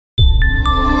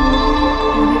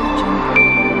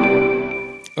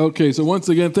Okay, so once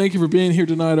again, thank you for being here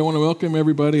tonight. I want to welcome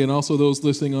everybody and also those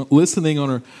listening on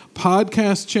our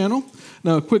podcast channel.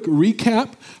 Now, a quick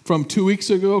recap from 2 weeks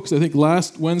ago, because I think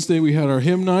last Wednesday we had our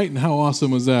hymn night, and how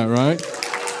awesome was that, right?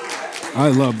 I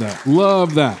love that.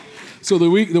 Love that. So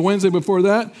the Wednesday before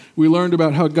that, we learned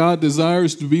about how God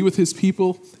desires to be with his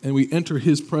people, and we enter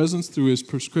his presence through his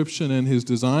prescription and his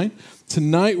design.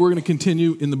 Tonight, we're going to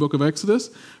continue in the book of Exodus.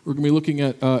 We're going to be looking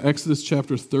at Exodus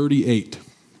chapter 38.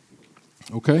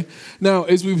 Okay? Now,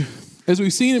 as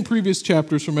we've seen in previous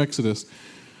chapters from Exodus,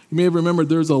 you may have remembered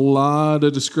there's a lot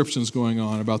of descriptions going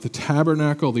on about the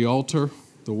tabernacle, the altar,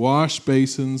 the wash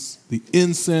basins, the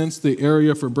incense, the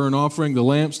area for burnt offering, the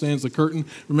lampstands, the curtain.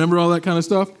 Remember all that kind of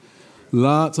stuff?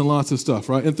 Lots and lots of stuff,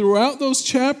 right? And throughout those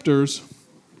chapters,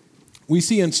 we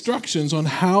see instructions on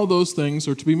how those things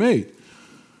are to be made.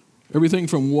 Everything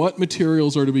from what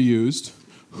materials are to be used,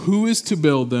 who is to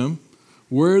build them,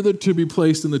 where they're to be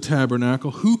placed in the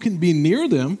tabernacle, who can be near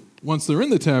them once they're in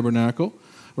the tabernacle,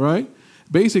 right?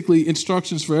 Basically,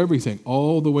 instructions for everything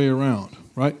all the way around,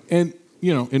 right? And,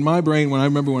 you know, in my brain, when I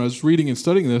was reading and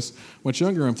studying this much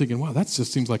younger, I'm thinking, wow, that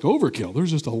just seems like overkill.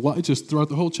 There's just a lot just throughout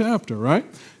the whole chapter, right?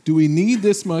 Do we need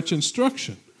this much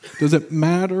instruction? Does it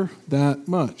matter that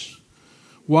much?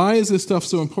 Why is this stuff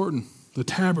so important? The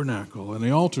tabernacle and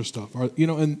the altar stuff,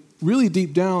 and really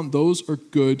deep down, those are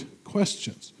good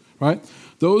questions, right?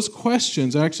 Those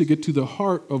questions actually get to the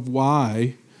heart of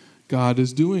why God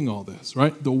is doing all this,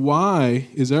 right? The why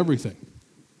is everything.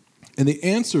 And the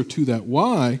answer to that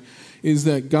why is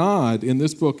that God, in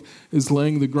this book, is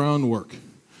laying the groundwork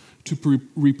to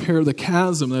repair the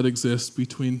chasm that exists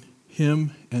between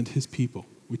him and his people,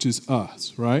 which is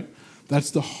us, right?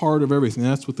 That's the heart of everything.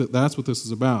 That's what this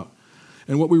is about.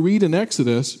 And what we read in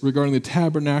Exodus regarding the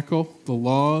tabernacle, the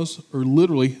laws, are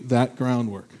literally that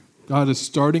groundwork. God is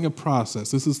starting a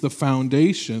process. This is the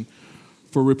foundation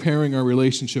for repairing our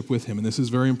relationship with him, and this is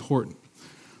very important.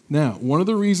 Now, one of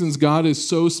the reasons God is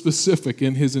so specific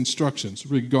in his instructions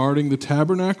regarding the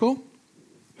tabernacle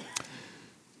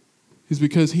is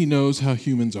because he knows how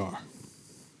humans are.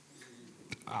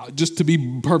 Just to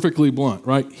be perfectly blunt,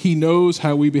 right? He knows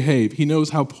how we behave. He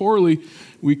knows how poorly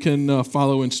we can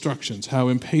follow instructions, how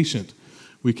impatient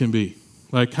we can be,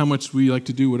 like how much we like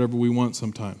to do whatever we want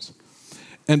sometimes.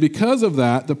 And because of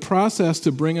that, the process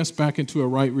to bring us back into a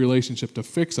right relationship, to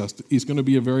fix us, is going to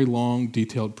be a very long,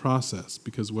 detailed process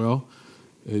because, well,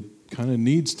 it kind of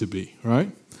needs to be,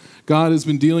 right? God has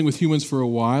been dealing with humans for a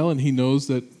while, and he knows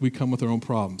that we come with our own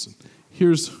problems. And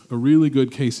here's a really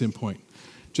good case in point.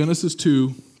 Genesis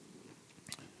 2,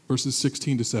 verses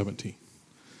 16 to 17.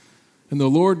 And the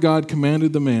Lord God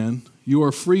commanded the man, "You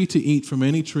are free to eat from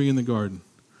any tree in the garden,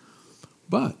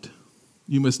 but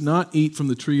you must not eat from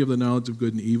the tree of the knowledge of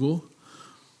good and evil,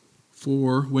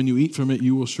 for when you eat from it,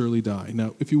 you will surely die."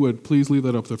 Now, if you would, please leave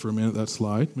that up there for a minute, that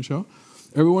slide, Michelle.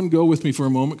 Everyone go with me for a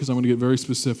moment because I'm going to get very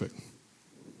specific.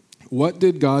 What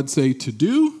did God say to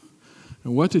do,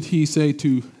 and what did he say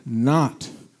to not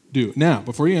do? Now,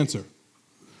 before you answer,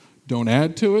 don't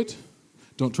add to it.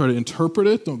 Don't try to interpret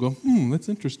it. Don't go, that's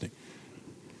interesting.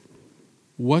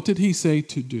 What did he say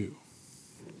to do?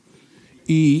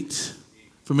 Eat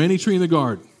from any tree in the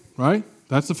garden, right?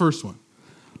 That's the first one.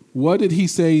 What did he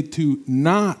say to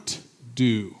not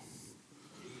do?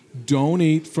 Don't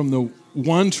eat from the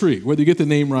one tree, whether you get the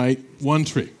name right, one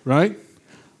tree, right?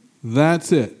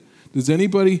 That's it. Does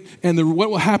anybody, what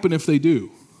will happen if they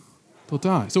do? They'll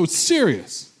die. So it's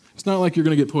serious. It's not like you're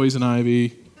going to get poison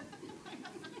ivy.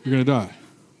 You're going to die,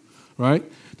 right?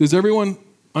 Does everyone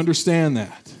understand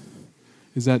that?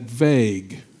 Is that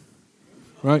vague?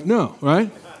 Right? No,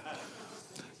 right?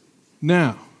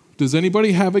 Now, does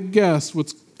anybody have a guess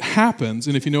what happens?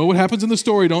 And if you know what happens in the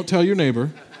story, don't tell your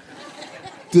neighbor.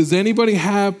 Does anybody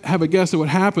have a guess at what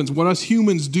happens, what us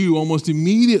humans do almost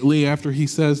immediately after he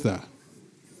says that?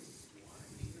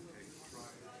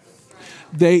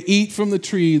 They eat from the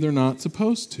tree they're not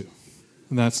supposed to.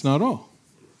 And that's not all.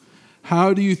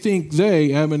 How do you think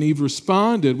Adam and Eve,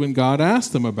 responded when God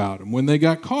asked them about him, when they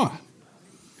got caught?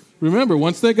 Remember,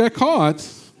 once they got caught,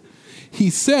 he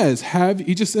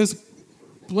just says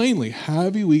plainly,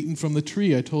 "Have you eaten from the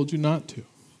tree I told you not to?"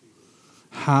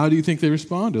 How do you think they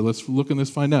responded? Let's look and let's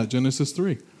find out. Genesis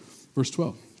 3, verse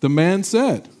 12. The man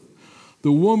said,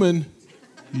 "The woman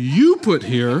you put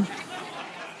here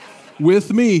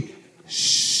with me,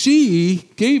 she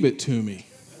gave it to me,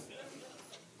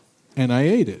 and I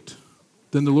ate it."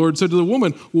 Then the Lord said to the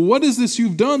woman, "Well, what is this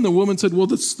you've done?" The woman said, "Well,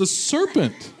 the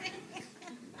serpent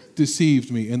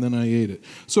deceived me, and then I ate it."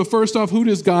 So first off, who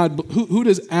does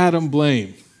Adam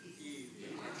blame?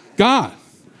 God.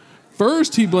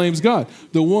 first he blames God.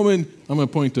 The woman, I'm going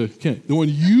to point to Ken, the one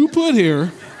you put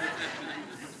here,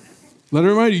 let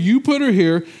her remind you, you put her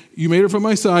here, you made her from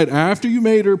my side. After you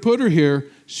made her, put her here,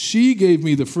 she gave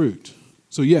me the fruit.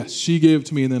 So yes, she gave it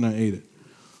to me and then I ate it.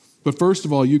 But first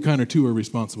of all, you kind of two are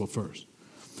responsible first.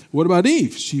 What about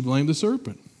Eve? She blamed the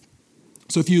serpent.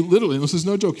 So if you literally, and this is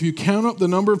no joke, if you count up the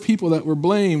number of people that were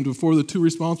blamed before the two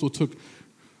responsible took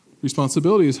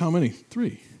responsibility, is how many?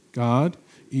 3. God,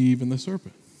 Eve, and the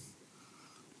serpent.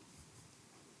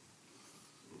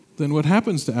 Then what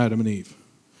happens to Adam and Eve?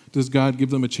 Does God give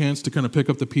them a chance to kind of pick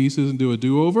up the pieces and do a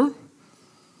do-over?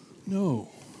 No.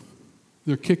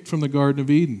 They're kicked from the Garden of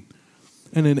Eden.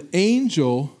 And an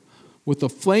angel with a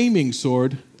flaming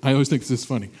sword, I always think this is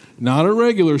funny, not a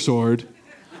regular sword,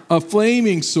 a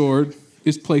flaming sword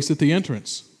is placed at the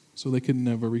entrance so they can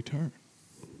never return.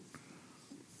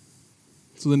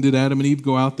 So then did Adam and Eve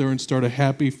go out there and start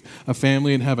a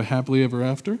family and have a happily ever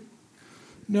after?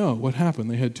 No. What happened?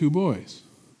 They had 2 boys.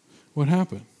 What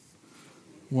happened?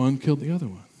 One killed the other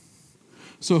one.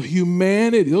 So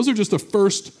humanity, those are just the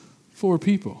first 4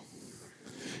 people.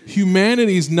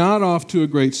 Humanity's not off to a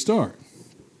great start.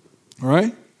 All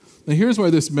right? Now here's why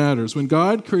this matters. When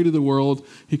God created the world,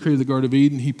 he created the Garden of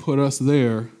Eden, he put us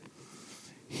there.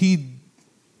 He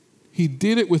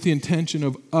did it with the intention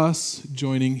of us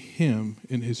joining him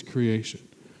in his creation.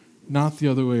 Not the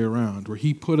other way around, where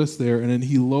he put us there and then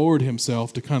he lowered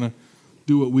himself to kind of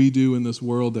do what we do in this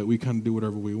world, that we kind of do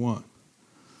whatever we want.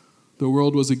 The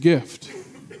world was a gift.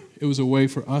 It was a way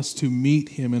for us to meet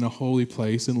him in a holy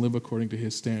place and live according to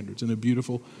his standards in a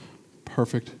beautiful,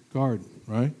 perfect garden,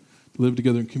 right? To live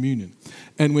together in communion.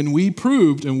 And when we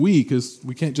proved, and because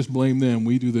we can't just blame them,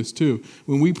 we do this too.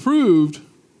 When we proved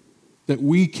that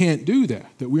we can't do that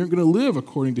we aren't going to live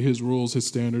according to his rules, his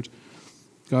standards,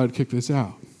 God kicked us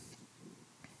out.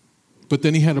 But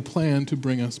then he had a plan to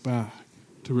bring us back,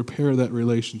 to repair that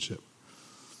relationship.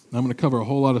 Now, I'm going to cover a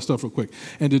whole lot of stuff real quick.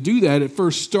 And to do that, it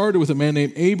first started with a man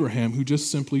named Abraham who just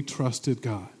simply trusted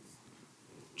God.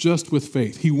 Just with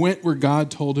faith. He went where God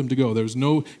told him to go.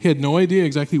 He had no idea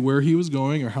exactly where he was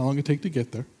going or how long it would take to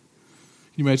get there. Can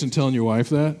you imagine telling your wife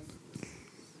that?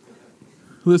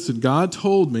 Listen, God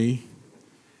told me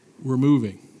we're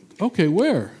moving. Okay,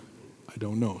 where? I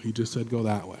don't know. He just said go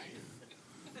that way.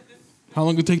 How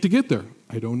long would it take to get there?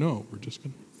 I don't know. We're just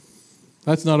going to.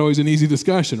 That's not always an easy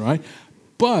discussion, right?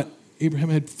 But Abraham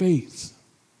had faith,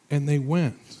 and they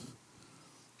went.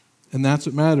 And that's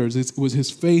what matters. It was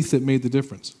his faith that made the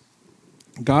difference.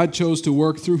 God chose to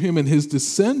work through him and his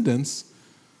descendants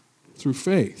through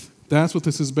faith. That's what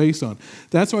this is based on.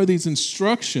 That's why these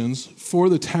instructions for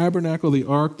the tabernacle, the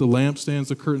ark, the lampstands,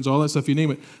 the curtains, all that stuff, you name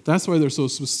it, that's why they're so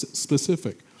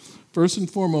specific. First and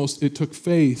foremost, it took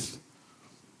faith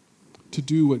to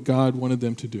do what God wanted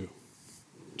them to do,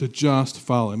 to just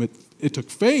follow him. It took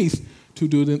faith to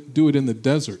do it in the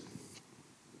desert,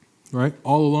 right?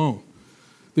 All alone.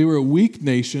 They were a weak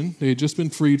nation. They had just been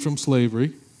freed from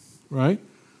slavery, right?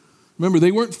 Remember,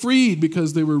 they weren't freed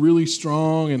because they were really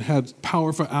strong and had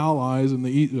powerful allies, and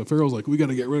the Pharaoh's like, we got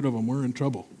to get rid of them. We're in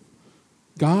trouble.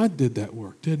 God did that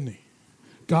work, didn't he?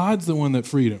 God's the one that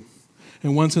freed them.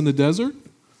 And once in the desert,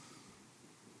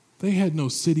 they had no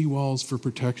city walls for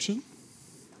protection,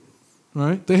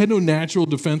 right? They had no natural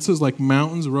defenses like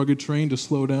mountains, rugged terrain to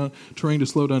slow down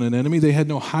an enemy. They had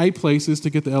no high places to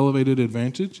get the elevated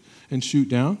advantage and shoot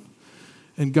down.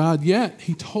 And God, yet,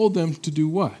 he told them to do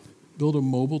what? Build a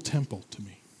mobile temple to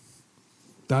me.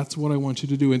 That's what I want you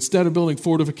to do. Instead of building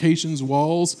fortifications,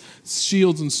 walls,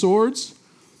 shields, and swords,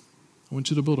 I want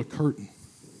you to build a curtain.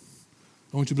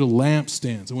 I want you to build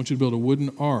lampstands. I want you to build a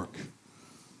wooden ark.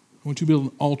 I want you to build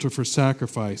an altar for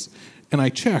sacrifice. And I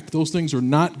checked, those things are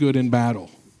not good in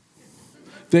battle.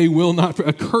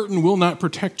 A curtain will not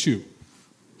protect you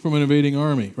from an invading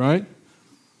army, right?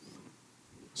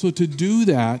 So to do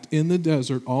that in the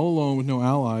desert, all alone with no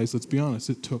allies, let's be honest,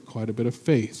 it took quite a bit of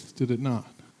faith, did it not?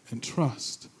 And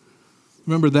trust.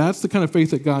 Remember, that's the kind of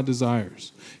faith that God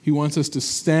desires. He wants us to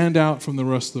stand out from the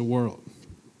rest of the world.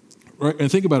 Right?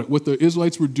 And think about it. What the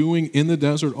Israelites were doing in the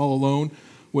desert all alone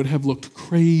would have looked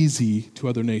crazy to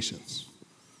other nations.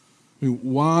 I mean,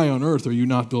 why on earth are you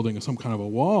not building some kind of a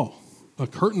wall? A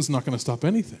curtain's not going to stop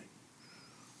anything.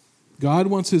 God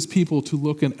wants his people to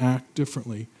look and act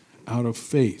differently out of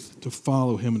faith, to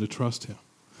follow him and to trust him.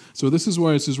 So this is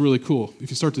why this is really cool. If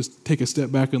you start to take a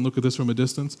step back and look at this from a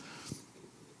distance,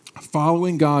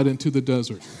 following God into the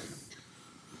desert,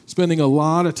 spending a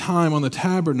lot of time on the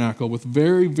tabernacle with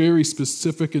very, very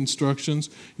specific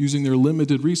instructions, using their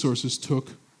limited resources,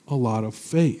 took a lot of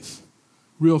faith,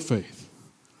 real faith.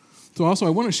 So also,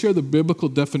 I want to share the biblical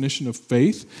definition of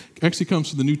faith. It actually comes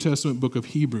from the New Testament book of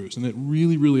Hebrews, and it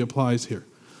really, really applies here.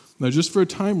 Now, just for a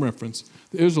time reference,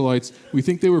 the Israelites, we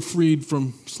think they were freed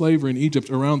from slavery in Egypt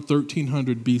around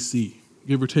 1300 BC,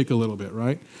 give or take a little bit,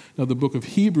 right? Now, the book of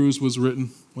Hebrews was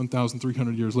written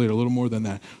 1,300 years later, a little more than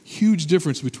that. Huge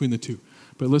difference between the two.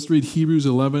 But let's read Hebrews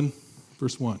 11,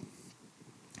 verse 1.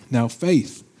 Now,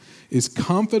 faith is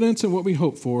confidence in what we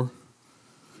hope for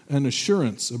and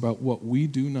assurance about what we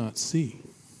do not see.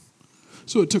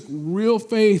 So it took real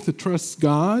faith to trust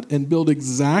God and build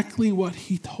exactly what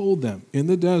he told them in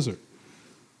the desert.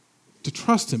 To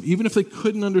trust him. Even if they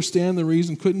couldn't understand the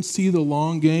reason, couldn't see the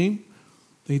long game,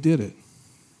 they did it.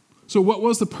 So what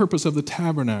was the purpose of the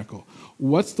tabernacle?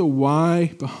 What's the why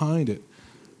behind it?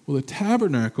 Well, the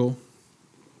tabernacle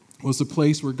was the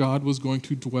place where God was going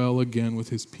to dwell again with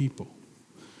his people.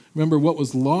 Remember what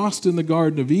was lost in the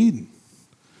Garden of Eden?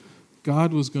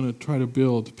 God was going to try to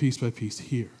build piece by piece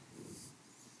here.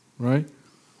 Right?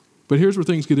 But here's where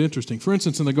things get interesting. For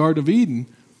instance, in the Garden of Eden,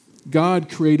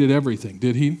 God created everything,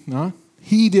 did he not?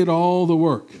 He did all the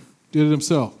work, did it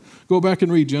himself. Go back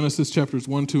and read Genesis chapters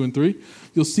 1, 2, and 3.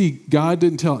 You'll see God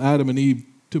didn't tell Adam and Eve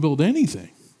to build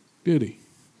anything, did he?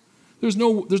 There's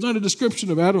not a description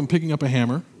of Adam picking up a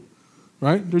hammer,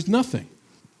 right? There's nothing.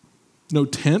 No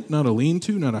tent, not a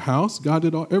lean-to, not a house. God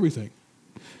did everything.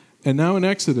 And now in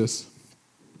Exodus,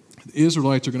 the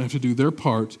Israelites are going to have to do their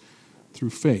part through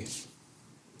faith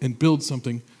and build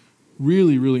something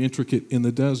really, really intricate in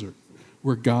the desert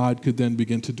where God could then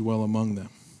begin to dwell among them.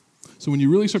 So when you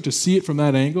really start to see it from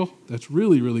that angle, that's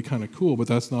really, really kind of cool, but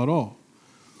that's not all.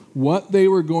 What they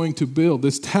were going to build,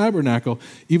 this tabernacle,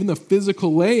 even the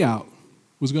physical layout,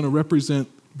 was going to represent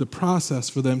the process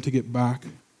for them to get back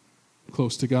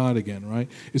close to God again, right?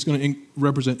 It's going to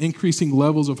represent increasing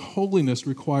levels of holiness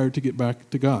required to get back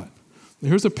to God. Now,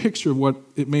 here's a picture of what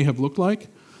it may have looked like.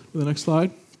 The next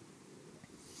slide.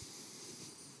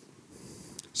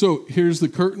 So here's the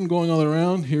curtain going all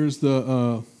around. Here's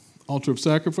the altar of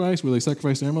sacrifice where they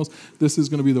sacrifice animals. This is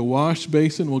going to be the wash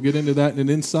basin. We'll get into that. And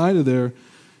inside of there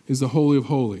is the Holy of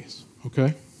Holies.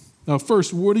 Okay? Now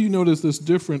first, what do you notice that's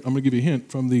different? I'm going to give you a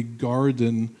hint from the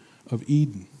Garden of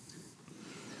Eden.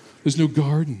 There's no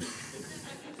garden.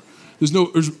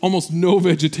 There's almost no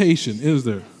vegetation, is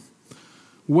there?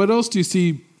 What else do you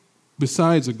see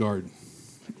besides a garden?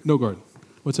 No garden.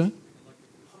 What's that?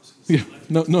 Yeah,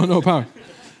 no power.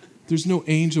 There's no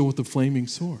angel with a flaming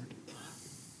sword.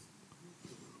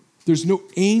 There's no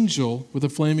angel with a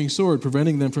flaming sword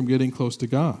preventing them from getting close to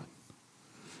God.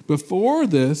 Before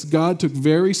this, God took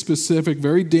very specific,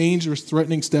 very dangerous,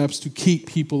 threatening steps to keep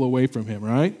people away from him,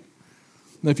 right?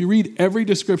 Now, if you read every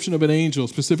description of an angel,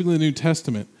 specifically in the New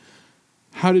Testament,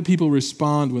 how did people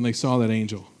respond when they saw that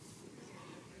angel?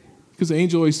 Because the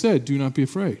angel always said, do not be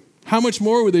afraid. How much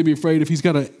more would they be afraid if he's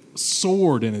got a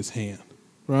sword in his hand,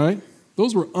 right?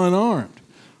 Those were unarmed.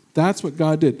 That's what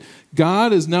God did.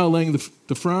 God is now laying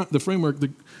the framework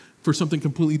for something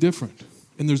completely different.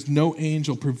 And there's no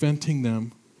angel preventing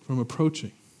them from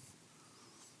approaching.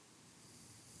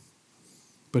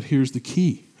 But here's the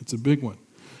key. It's a big one.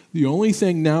 The only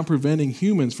thing now preventing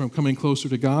humans from coming closer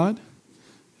to God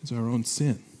is our own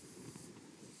sin.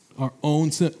 Our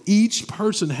own sin. Each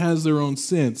person has their own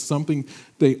sin, something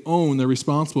they own, they're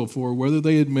responsible for, whether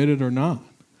they admit it or not.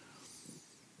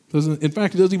 In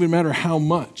fact, it doesn't even matter how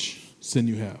much sin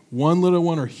you have. One little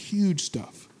one or huge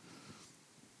stuff.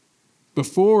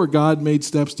 Before, God made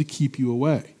steps to keep you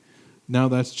away. Now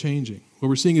that's changing. What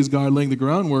we're seeing is God laying the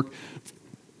groundwork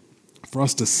for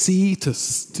us to see,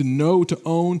 to know, to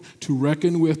own, to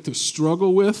reckon with, to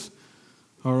struggle with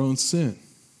our own sin.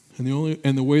 And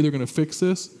the way they're going to fix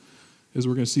this is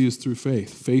we're going to see is through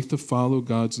faith. Faith to follow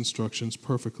God's instructions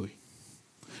perfectly.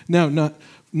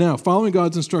 Now, following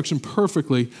God's instruction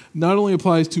perfectly not only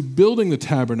applies to building the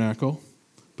tabernacle,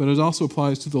 but it also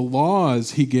applies to the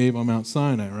laws he gave on Mount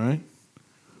Sinai, right?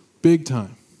 Big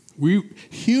time. We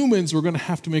humans were going to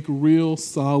have to make real,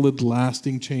 solid,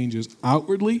 lasting changes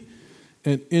outwardly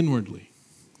and inwardly.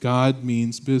 God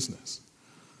means business.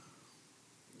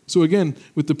 So again,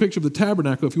 with the picture of the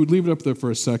tabernacle, if you would leave it up there for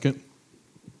a second,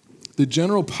 the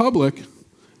general public,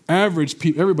 average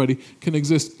people, everybody, can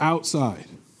exist outside.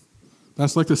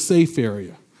 That's like the safe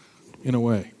area, in a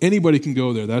way. Anybody can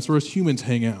go there. That's where us humans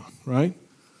hang out, right?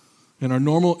 In our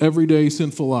normal, everyday,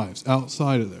 sinful lives,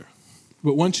 outside of there.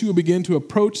 But once you begin to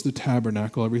approach the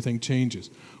tabernacle, everything changes.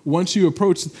 Once you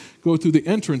go through the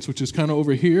entrance, which is kind of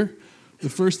over here, the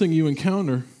first thing you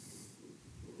encounter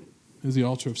is the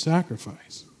altar of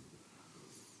sacrifice.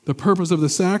 The purpose of the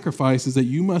sacrifice is that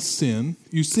you must sin.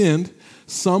 You sinned.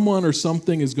 Someone or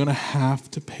something is going to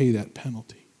have to pay that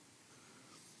penalty.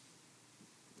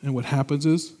 And what happens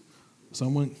is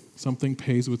something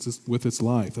pays with its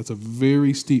life. That's a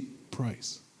very steep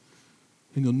price.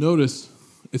 And you'll notice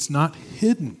it's not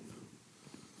hidden.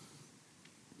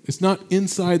 It's not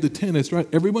inside the tent. It's right.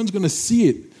 Everyone's going to see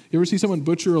it. You ever see someone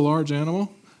butcher a large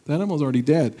animal? The animal's already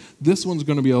dead. This one's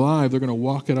going to be alive. They're going to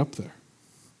walk it up there.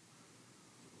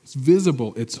 It's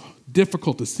visible. It's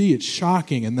difficult to see. It's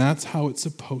shocking, and that's how it's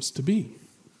supposed to be.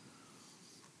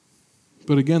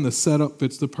 But again, the setup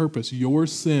fits the purpose. Your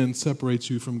sin separates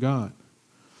you from God.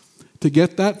 To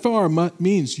get that far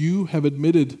means you have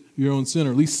admitted your own sin,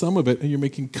 or at least some of it, and you're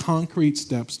making concrete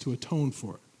steps to atone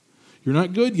for it. You're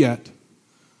not good yet,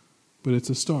 but it's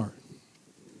a start.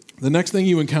 The next thing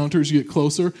you encounter as you get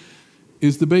closer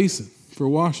is the basin for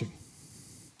washing.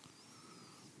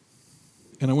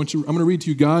 And I'm going to read to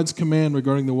you God's command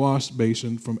regarding the wash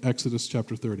basin from Exodus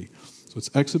chapter 30. So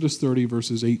it's Exodus 30,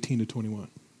 verses 18 to 21.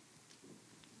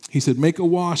 He said, make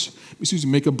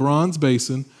a bronze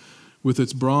basin with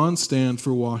its bronze stand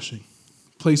for washing.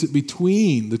 Place it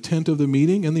between the tent of the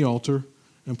meeting and the altar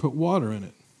and put water in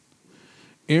it.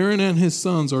 Aaron and his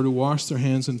sons are to wash their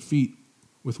hands and feet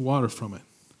with water from it.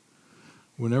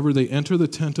 Whenever they enter the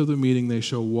tent of the meeting, they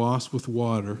shall wash with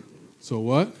water. So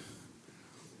what?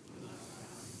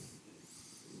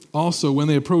 Also, when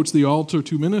they approach the altar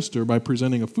to minister by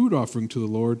presenting a food offering to the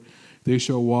Lord, they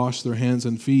shall wash their hands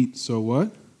and feet. So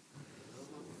what?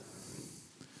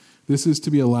 This is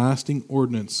to be a lasting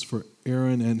ordinance for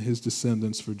Aaron and his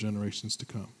descendants for generations to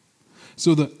come.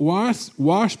 So the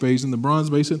wash basin, the bronze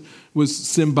basin, was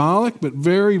symbolic but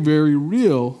very, very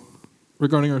real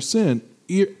regarding our sin.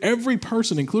 Every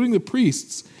person, including the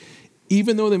priests,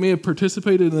 even though they may have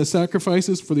participated in the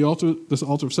sacrifices for this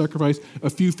altar of sacrifice a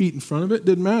few feet in front of it,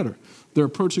 didn't matter. They're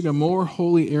approaching a more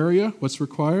holy area. What's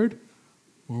required?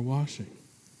 More washing.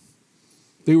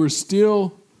 They were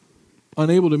still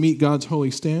unable to meet God's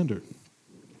holy standard.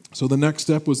 So the next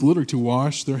step was literally to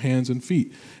wash their hands and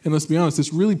feet. And let's be honest,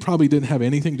 this really probably didn't have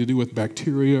anything to do with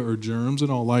bacteria or germs in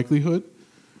all likelihood.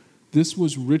 This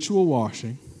was ritual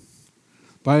washing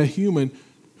by a human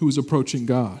who was approaching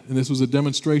God. And this was a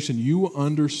demonstration. You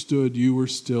understood you were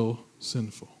still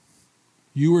sinful.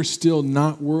 You were still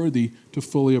not worthy to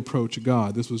fully approach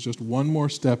God. This was just one more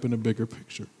step in a bigger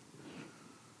picture.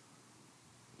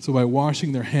 So by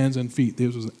washing their hands and feet,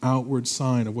 this was an outward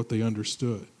sign of what they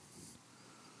understood.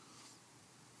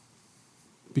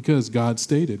 Because God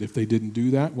stated if they didn't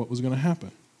do that, what was going to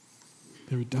happen?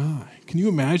 They would die. Can you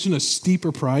imagine a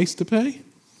steeper price to pay?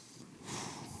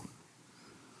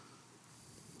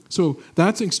 So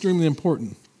that's extremely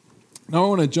important. Now I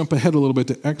want to jump ahead a little bit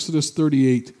to Exodus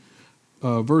 38,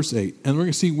 verse 8. And we're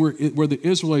going to see where the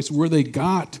Israelites, where they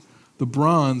got the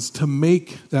bronze to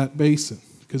make that basin.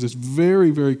 Because it's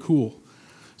very, very cool.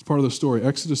 It's part of the story.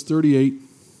 Exodus 38,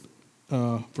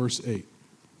 verse 8.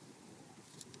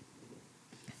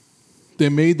 They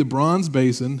made the bronze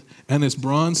basin and its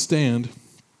bronze stand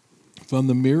from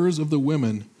the mirrors of the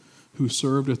women who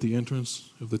served at the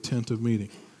entrance of the tent of meeting.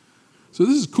 So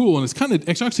this is cool, and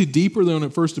it's actually deeper than when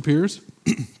it first appears.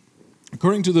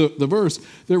 According to the verse,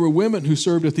 there were women who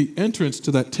served at the entrance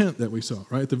to that tent that we saw,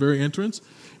 right, at the very entrance.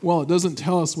 While it doesn't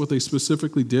tell us what they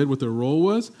specifically did, what their role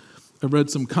was, I read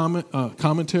some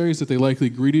commentaries that they likely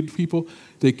greeted people.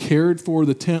 They cared for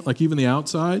the tent, like even the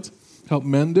outsides, helped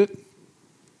mend it.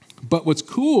 But what's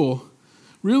cool,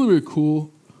 really, really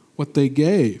cool, what they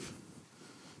gave.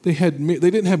 They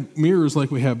didn't have mirrors like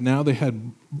we have now. They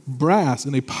had brass,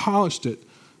 and they polished it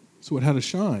so it had a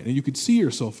shine, and you could see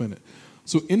yourself in it.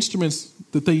 So instruments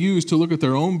that they used to look at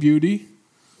their own beauty,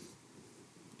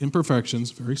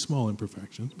 imperfections, very small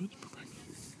imperfections, but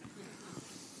imperfections.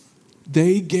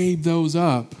 They gave those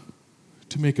up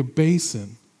to make a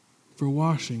basin for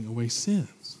washing away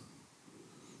sins.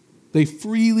 They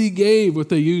freely gave what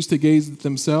they used to gaze at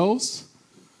themselves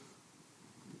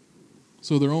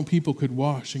so their own people could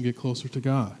wash and get closer to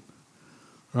God.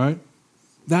 Right?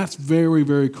 That's very,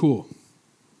 very cool.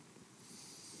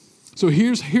 So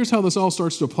here's how this all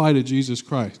starts to apply to Jesus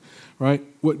Christ. Right?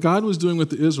 What God was doing with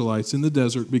the Israelites in the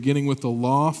desert, beginning with the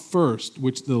law first,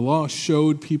 which the law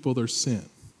showed people their sin.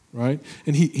 Right?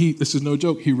 And he this is no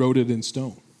joke, he wrote it in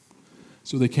stone.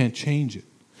 So they can't change it.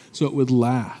 So it would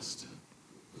last.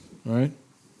 Right?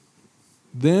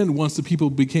 Then, once the people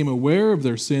became aware of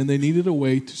their sin, they needed a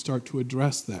way to start to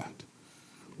address that.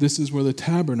 This is where the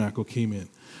tabernacle came in.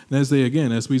 And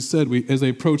as we said, as they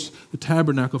approached the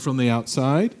tabernacle from the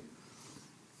outside,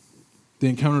 they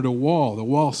encountered a wall. The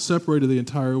wall separated the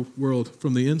entire world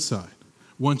from the inside.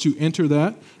 Once you enter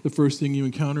that, the first thing you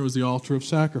encounter was the altar of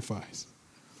sacrifice.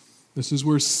 This is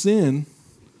where sin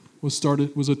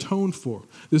was atoned for.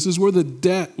 This is where the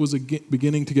debt was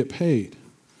beginning to get paid.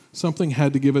 Something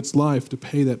had to give its life to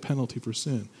pay that penalty for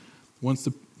sin. Once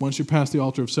you pass the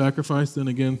altar of sacrifice, then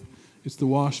again, it's the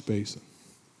wash basin.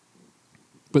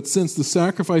 But since the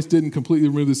sacrifice didn't completely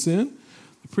remove the sin,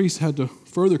 the priests had to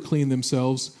further clean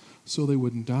themselves so they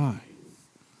wouldn't die.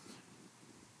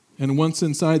 And once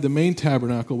inside the main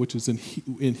tabernacle, which is in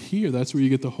here, that's where you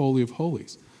get the Holy of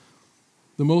Holies,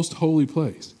 the most holy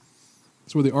place.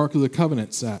 That's where the Ark of the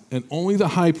Covenant sat. And only the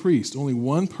high priest, only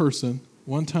one person,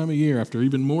 one time a year, after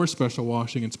even more special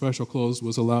washing and special clothes,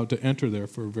 was allowed to enter there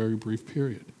for a very brief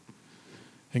period.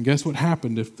 And guess what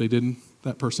happened if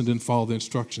that person didn't follow the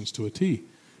instructions to a T?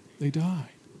 They died.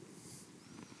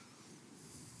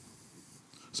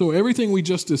 So everything we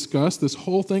just discussed, this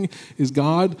whole thing is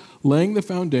God laying the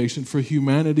foundation for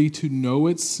humanity to know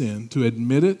its sin, to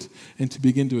admit it, and to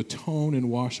begin to atone and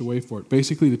wash away for it.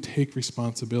 Basically, to take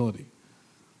responsibility.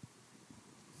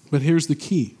 But here's the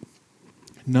key.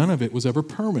 None of it was ever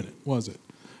permanent, was it?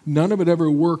 None of it ever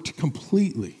worked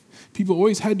completely. People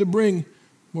always had to bring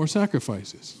more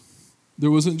sacrifices.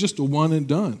 There wasn't just a one and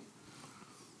done.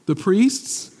 The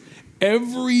priests,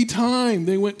 every time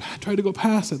they tried to go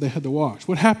past it, they had to wash.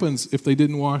 What happens if they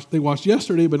didn't wash? They washed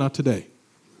yesterday, but not today.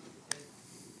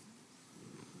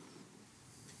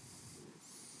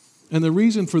 And the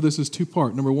reason for this is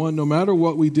two-part. Number one, no matter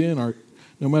what we do,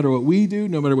 no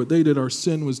matter what they did, our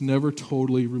sin was never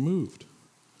totally removed.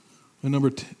 And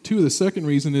number two, the second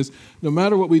reason is no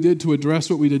matter what we did to address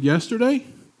what we did yesterday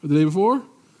or the day before,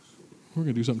 we're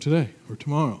going to do something today or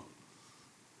tomorrow.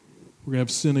 We're going to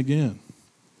have sin again.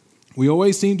 We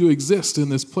always seem to exist in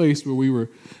this place where we were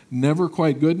never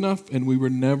quite good enough and we were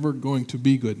never going to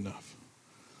be good enough.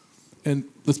 And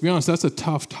let's be honest, that's a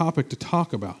tough topic to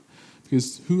talk about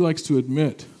because who likes to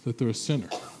admit that they're a sinner?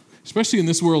 Especially in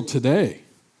this world today.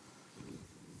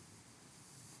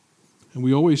 And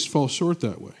we always fall short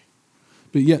that way.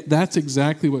 But yet that's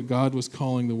exactly what God was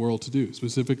calling the world to do,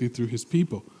 specifically through his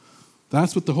people.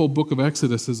 That's what the whole book of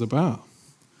Exodus is about.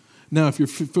 Now, if you're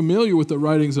familiar with the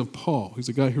writings of Paul, he's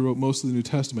a guy who wrote most of the New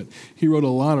Testament, he wrote a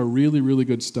lot of really, really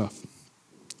good stuff.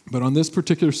 But on this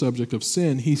particular subject of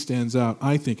sin, he stands out,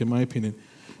 I think, in my opinion,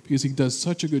 because he does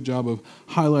such a good job of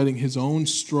highlighting his own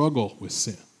struggle with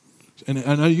sin. And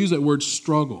I use that word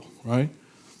struggle, right?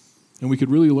 And we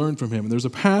could really learn from him. And there's a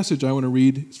passage I want to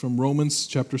read. It's from Romans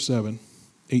chapter 7,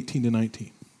 18 to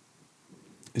 19.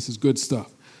 This is good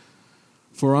stuff.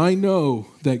 For I know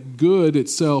that good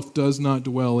itself does not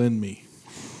dwell in me.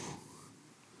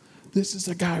 This is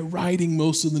a guy writing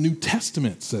most of the New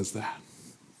Testament says that.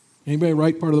 Anybody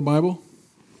write part of the Bible?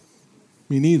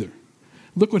 Me neither.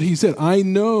 Look what he said. I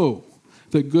know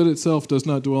that good itself does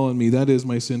not dwell in me. That is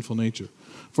my sinful nature.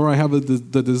 For I have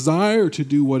the desire to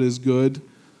do what is good,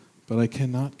 but I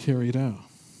cannot carry it out.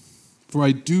 For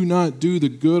I do not do the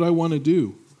good I want to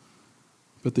do,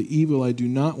 but the evil I do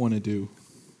not want to do,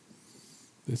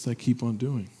 this I keep on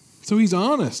doing. So he's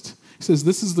honest. He says,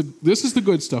 this is the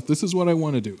good stuff. This is what I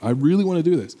want to do. I really want to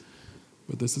do this.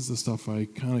 But this is the stuff I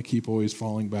kind of keep always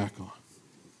falling back on.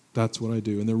 That's what I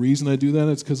do. And the reason I do that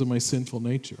is because of my sinful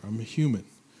nature. I'm a human.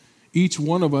 Each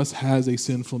one of us has a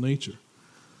sinful nature.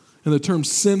 And the term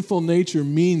sinful nature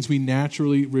means we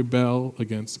naturally rebel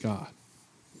against God.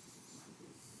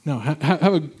 Now,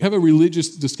 have a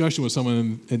religious discussion with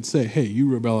someone and say, hey,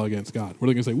 you rebel against God. What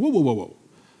are they going to say? Whoa, whoa, whoa, whoa.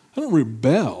 I don't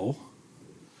rebel.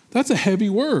 That's a heavy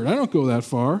word. I don't go that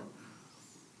far.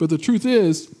 But the truth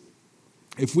is,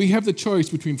 if we have the choice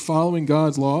between following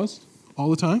God's laws all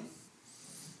the time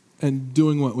and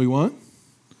doing what we want,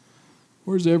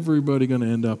 where's everybody going to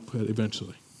end up at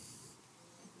eventually?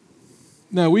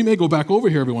 Now, we may go back over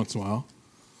here every once in a while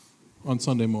on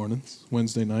Sunday mornings,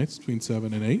 Wednesday nights between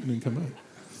 7 and 8, and then come back.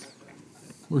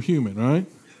 We're human, right?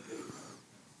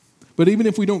 But even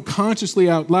if we don't consciously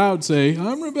out loud say,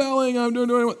 I'm rebelling, I'm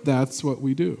doing what, that's what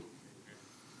we do.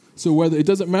 So it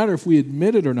doesn't matter if we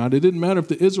admit it or not. It didn't matter if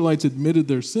the Israelites admitted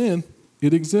their sin.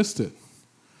 It existed.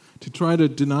 To try to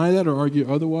deny that or argue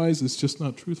otherwise is just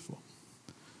not truthful.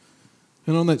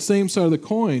 And on that same side of the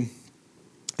coin,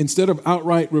 instead of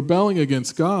outright rebelling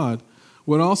against God,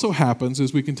 what also happens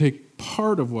is we can take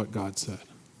part of what God said,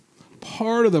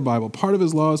 part of the Bible, part of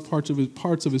his laws, parts of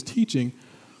his teaching,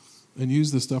 and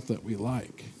use the stuff that we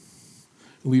like.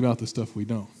 Leave out the stuff we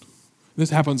don't. This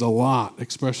happens a lot,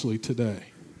 especially today.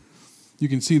 You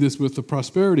can see this with the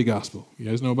prosperity gospel. You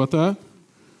guys know about that?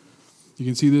 You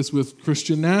can see this with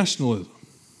Christian nationalism.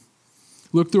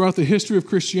 Look throughout the history of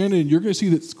Christianity, and you're going to see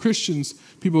that Christians,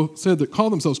 people said that call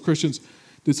themselves Christians,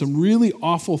 did some really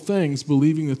awful things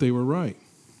believing that they were right.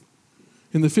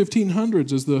 In the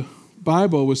 1500s, as the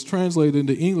Bible was translated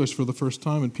into English for the first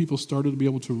time and people started to be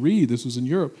able to read, this was in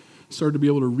Europe, started to be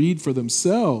able to read for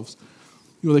themselves,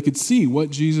 they could see what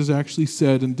Jesus actually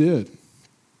said and did.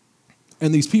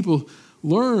 And these people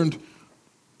learned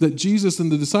that Jesus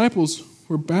and the disciples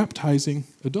were baptizing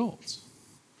adults.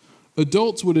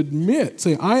 Adults would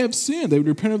say, I have sinned. They would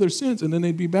repent of their sins, and then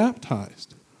they'd be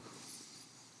baptized.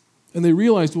 And they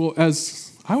realized, well,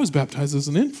 as I was baptized as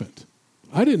an infant,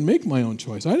 I didn't make my own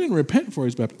choice. I didn't repent before I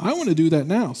was baptized. I want to do that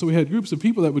now. So we had groups of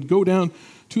people that would go down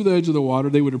to the edge of the water.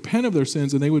 They would repent of their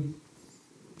sins, and they would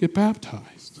get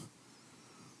baptized.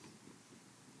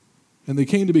 And they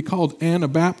came to be called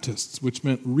Anabaptists, which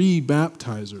meant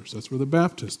re-baptizers. That's where the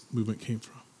Baptist movement came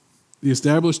from. The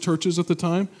established churches at the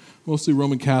time, mostly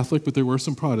Roman Catholic, but there were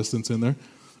some Protestants in there.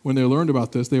 When they learned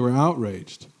about this, they were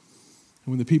outraged.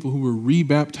 And when the people who were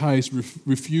re-baptized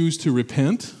refused to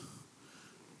repent,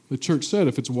 the church said,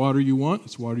 if it's water you want,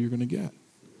 it's water you're going to get.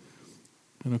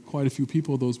 And quite a few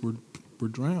people, those were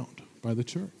drowned by the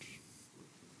church,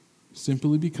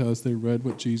 simply because they read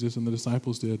what Jesus and the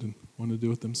disciples did and wanted to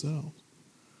do it themselves.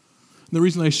 And the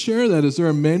reason I share that is there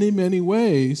are many, many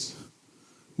ways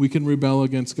we can rebel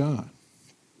against God.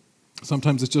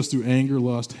 Sometimes it's just through anger,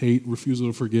 lust, hate, refusal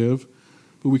to forgive.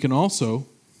 But we can also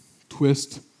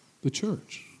twist the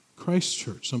church, Christ's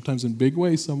church, sometimes in big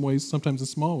ways, sometimes in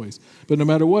small ways. But no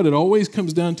matter what, it always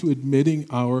comes down to admitting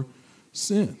our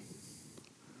sin.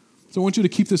 So I want you to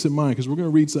keep this in mind because we're going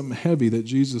to read something heavy that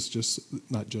Jesus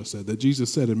that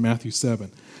Jesus said in Matthew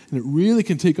 7. And it really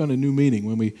can take on a new meaning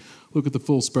when we look at the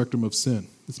full spectrum of sin.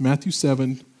 It's Matthew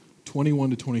 7,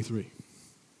 21 to 23.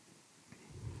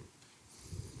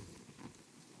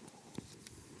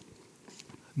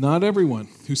 Not everyone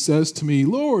who says to me,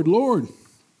 Lord, Lord,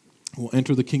 will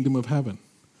enter the kingdom of heaven,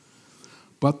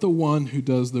 but the one who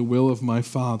does the will of my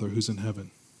Father who's in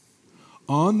heaven.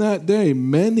 On that day,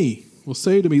 many will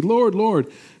say to me, Lord,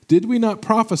 Lord, did we not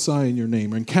prophesy in your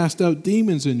name and cast out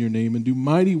demons in your name and do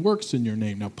mighty works in your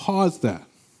name? Now pause that.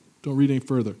 Don't read any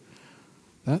further.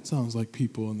 That sounds like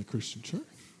people in the Christian church.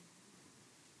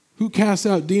 Who casts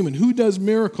out demons? Who does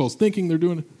miracles thinking they're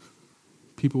doing it?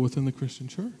 People within the Christian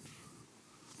church.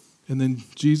 And then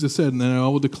Jesus said, and then I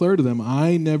will declare to them,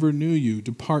 I never knew you.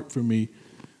 Depart from me.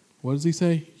 What does he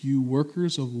say? You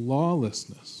workers of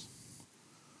lawlessness.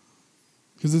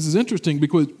 Because this is interesting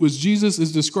because what Jesus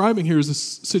is describing here is a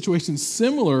situation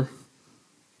similar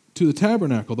to the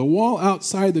tabernacle. The wall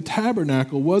outside the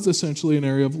tabernacle was essentially an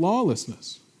area of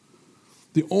lawlessness.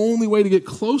 The only way to get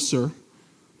closer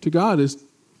to God is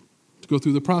to go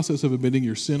through the process of admitting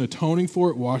your sin, atoning for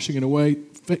it, washing it away,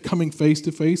 coming face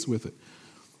to face with it.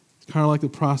 It's kind of like the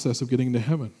process of getting into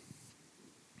heaven.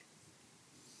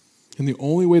 And the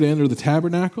only way to enter the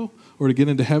tabernacle or to get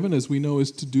into heaven, as we know,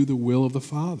 is to do the will of the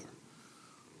Father.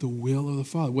 The will of the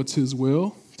Father. What's his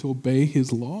will? To obey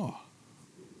his law.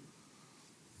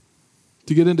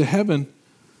 To get into heaven,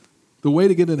 the way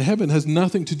to get into heaven has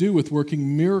nothing to do with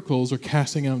working miracles or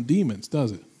casting out demons,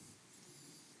 does it?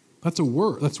 That's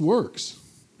works.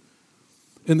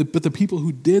 But the people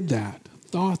who did that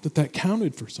thought that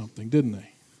counted for something, didn't they?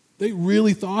 They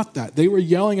really thought that. They were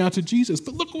yelling out to Jesus,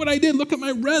 but look what I did. Look at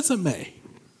my resume.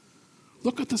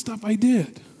 Look at the stuff I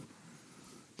did.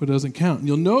 But it doesn't count. And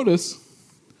you'll notice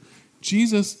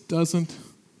Jesus doesn't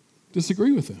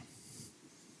disagree with them,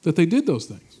 that they did those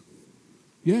things.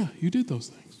 Yeah, you did those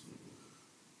things.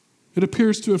 It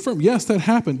appears to affirm, yes, that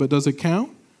happened, but does it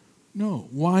count? No.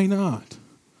 Why not?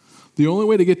 The only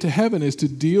way to get to heaven is to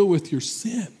deal with your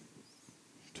sin,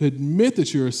 to admit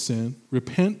that you're a sin,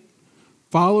 repent,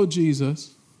 follow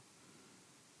Jesus,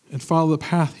 and follow the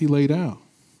path he laid out,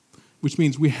 which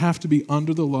means we have to be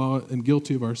under the law and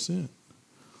guilty of our sin.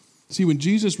 See, when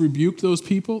Jesus rebuked those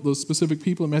people, those specific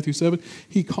people in Matthew 7,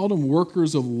 he called them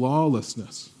workers of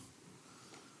lawlessness.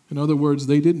 In other words,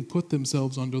 they didn't put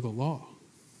themselves under the law.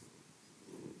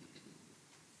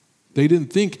 They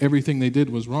didn't think everything they did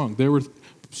was wrong. There were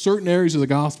certain areas of the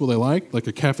gospel they liked, like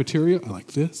a cafeteria. I like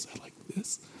this. I like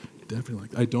this. I definitely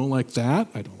like. I don't like that.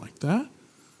 I don't like that.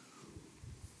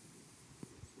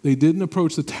 They didn't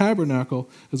approach the tabernacle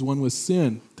as one with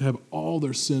sin, to have all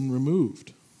their sin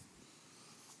removed.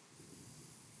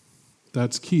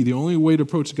 That's key. The only way to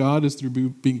approach God is through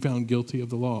being found guilty of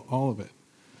the law, all of it,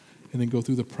 and then go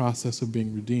through the process of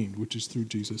being redeemed, which is through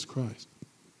Jesus Christ.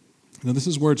 Now, this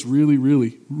is where it's really,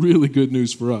 really, really good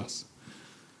news for us.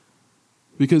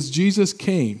 Because Jesus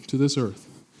came to this earth,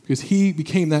 because he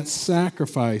became that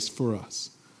sacrifice for us.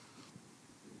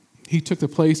 He took the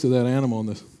place of that animal in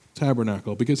the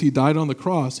tabernacle. Because he died on the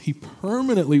cross, he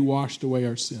permanently washed away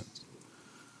our sins.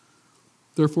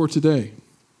 Therefore, today,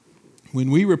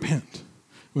 when we repent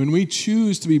When we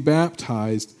choose to be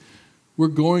baptized, we're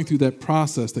going through that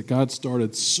process that God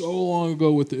started so long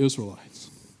ago with the Israelites.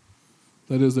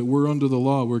 That is, that we're under the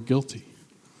law, we're guilty,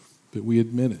 but we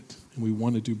admit it, and we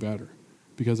want to do better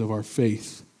because of our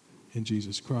faith in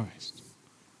Jesus Christ.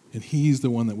 And he's the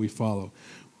one that we follow.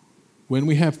 When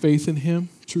we have faith in him,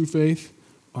 true faith,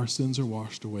 our sins are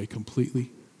washed away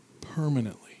completely,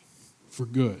 permanently, for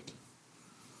good.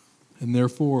 And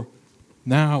therefore,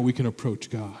 now we can approach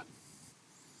God.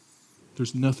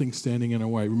 There's nothing standing in our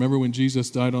way. Remember when Jesus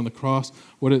died on the cross,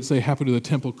 what did it say happened to the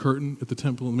temple curtain at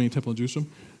the main temple in Jerusalem?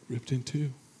 Ripped in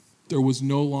two. There was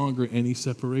no longer any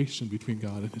separation between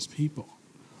God and his people.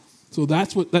 So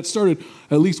that started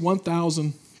at least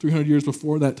 1,300 years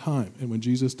before that time. And when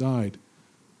Jesus died,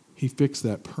 he fixed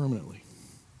that permanently.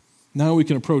 Now we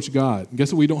can approach God. And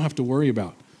guess what we don't have to worry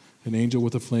about? An angel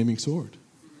with a flaming sword.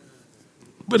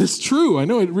 But it's true. I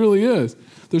know it really is.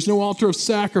 There's no altar of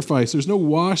sacrifice. There's no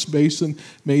wash basin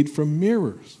made from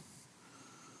mirrors.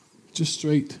 Just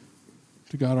straight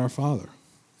to God our Father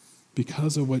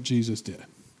because of what Jesus did.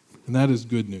 And that is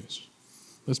good news.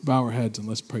 Let's bow our heads and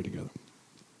let's pray together.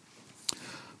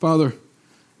 Father,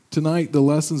 tonight the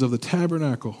lessons of the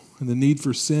tabernacle and the need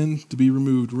for sin to be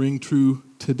removed ring true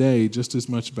today just as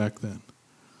much back then.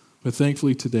 But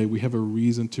thankfully today we have a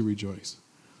reason to rejoice.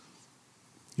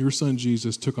 Your son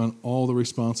Jesus took on all the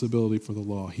responsibility for the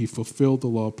law. He fulfilled the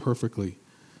law perfectly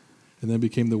and then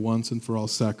became the once and for all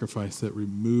sacrifice that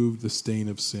removed the stain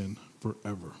of sin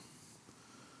forever.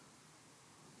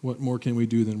 What more can we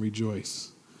do than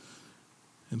rejoice?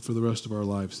 And for the rest of our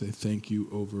lives, say thank you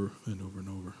over and over and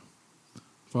over.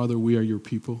 Father, we are your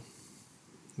people.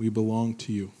 We belong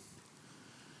to you.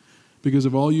 Because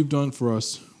of all you've done for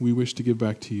us, we wish to give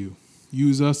back to you.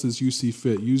 Use us as you see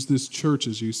fit. Use this church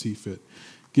as you see fit.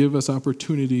 Give us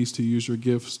opportunities to use your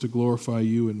gifts to glorify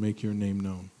you and make your name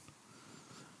known.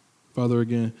 Father,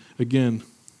 again,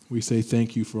 we say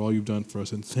thank you for all you've done for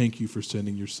us, and thank you for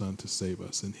sending your son to save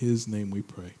us. In his name we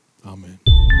pray. Amen.